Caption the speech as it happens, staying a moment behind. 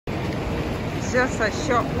is just a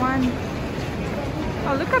short one.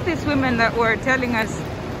 Oh, look at these women that were telling us.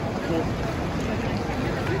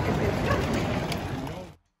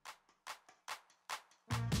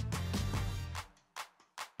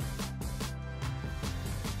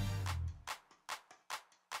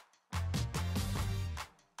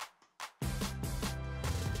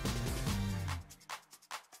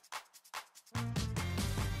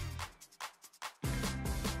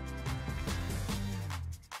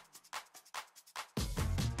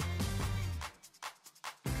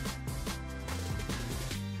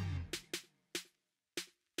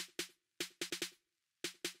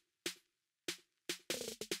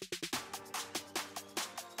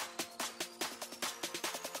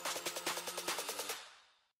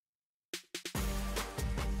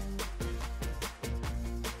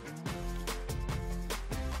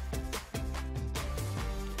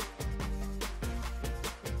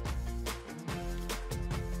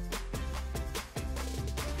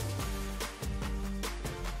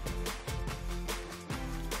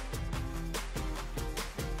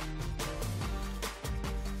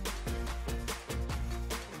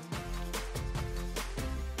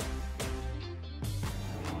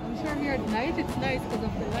 Here at night, it's nice because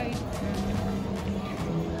of the light.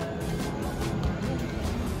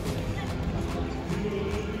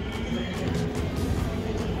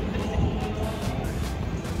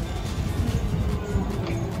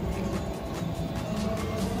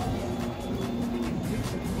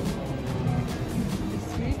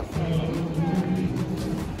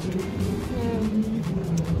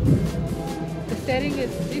 The setting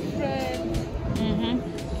is different.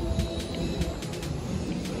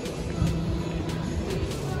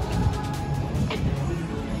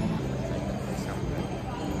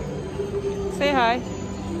 Say hi.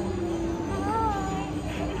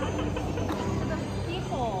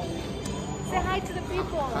 People. Say hi to the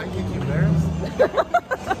people. Hi, Kiki Bears.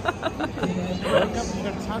 Welcome to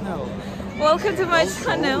the channel. Welcome to my Also,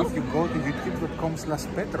 channel. if you go to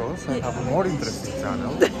youtube.com/Petros, I have a more interesting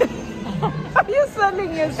channel. Are you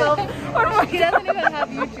selling yourself? Oh my He doesn't even have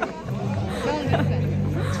YouTube. Don't listen.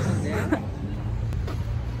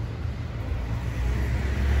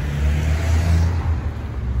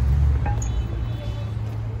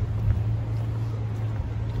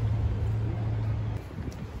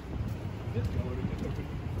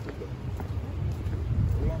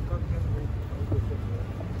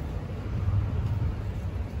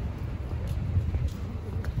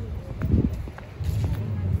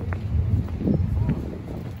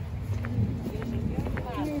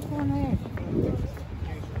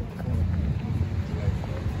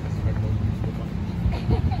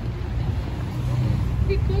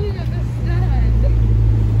 We couldn't understand.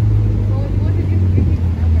 What did you give me the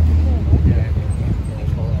number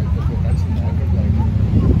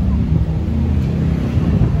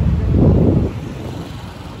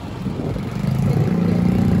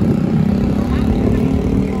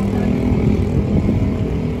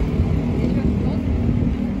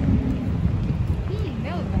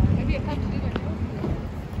maybe I can't do it.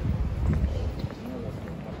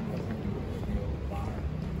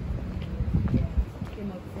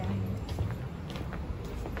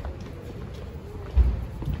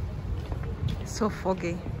 So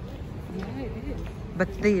foggy. Yeah, it is. But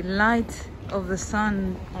the light of the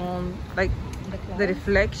sun on, like the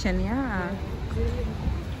reflection, yeah.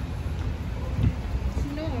 It's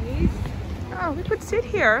nice. Oh, we could sit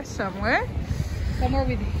here somewhere. Somewhere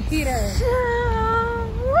with heater. Somewhere.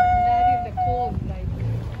 Not in the cold, like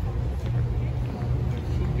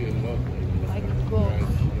gold.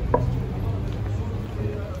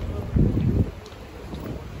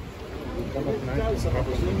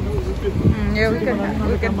 Yeah, we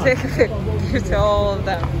can take a picture to all of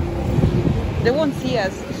them. They won't see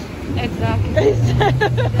us. Exactly.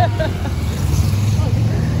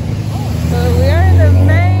 So we are in the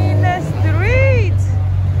main street.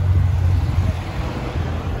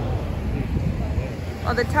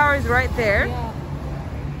 Oh, the tower is right there. Yeah.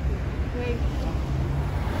 Wait.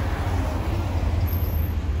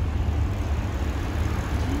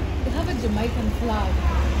 They have a Jamaican flag.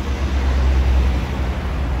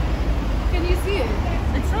 Can you see it?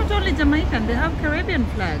 It's not only Jamaican, they have Caribbean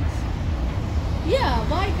flags. Yeah,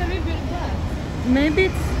 why Caribbean flag? Maybe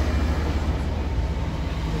it's...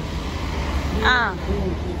 Ah.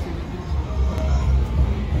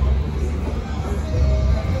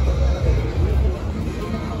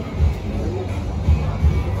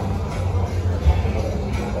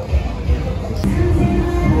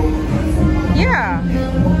 Yeah.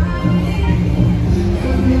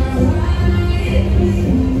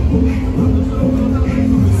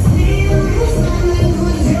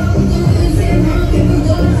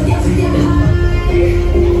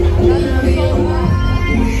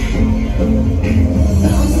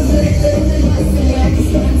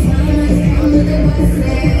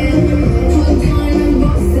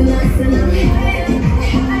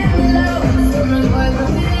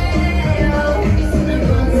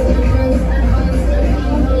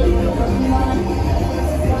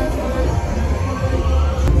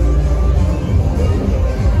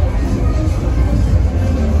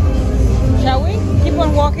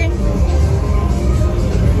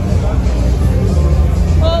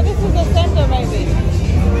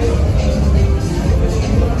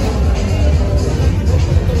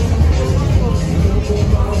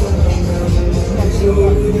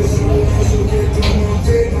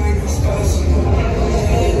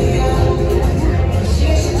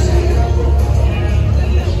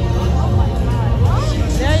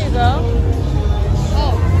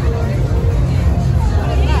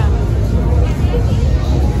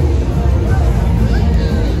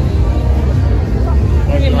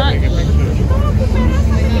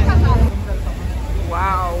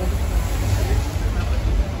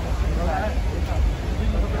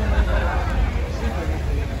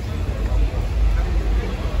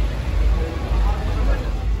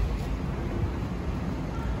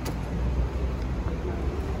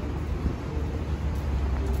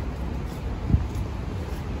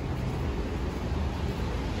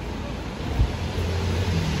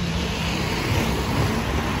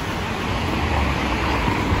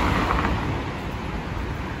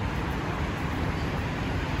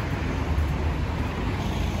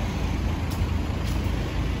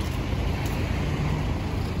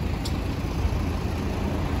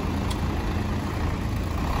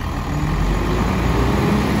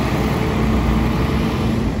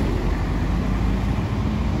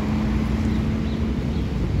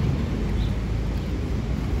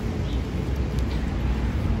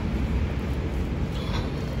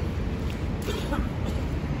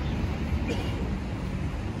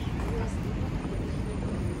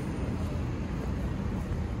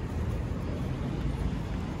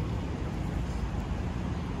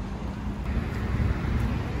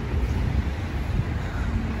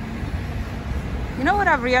 You know what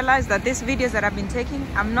I've realized? That these videos that I've been taking,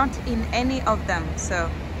 I'm not in any of them.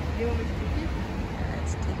 So You want me to take it?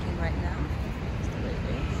 it's taking right now. That's the way it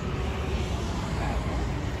is.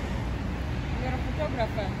 You're a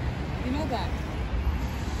photographer. You know that?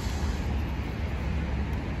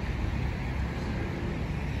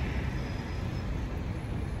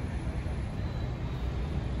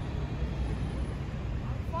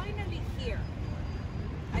 Finally here.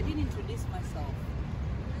 I didn't introduce myself.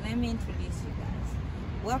 Let me introduce you guys.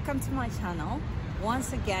 Welcome to my channel.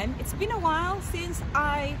 Once again, it's been a while since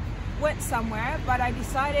I went somewhere, but I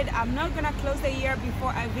decided I'm not gonna close the year before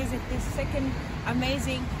I visit this second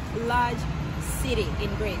amazing large city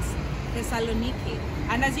in Greece, Thessaloniki.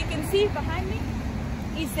 And as you can see behind me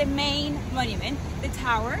is the main monument, the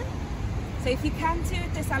tower. So if you come to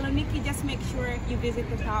Thessaloniki, just make sure you visit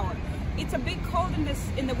the tower. It's a bit cold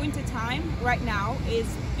in the winter time. Right now it's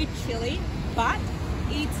a bit chilly, but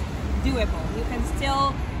it's doable. You can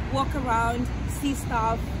still walk around, see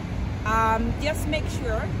stuff. Just make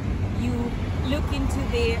sure you look into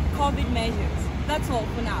the COVID measures. That's all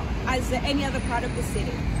for now, as any other part of the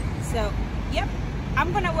city. So, yep,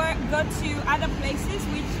 I'm gonna go to other places,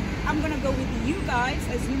 which I'm gonna go with you guys.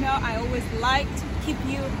 As you know, I always like to keep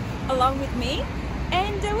you along with me,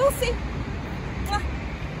 and we'll see.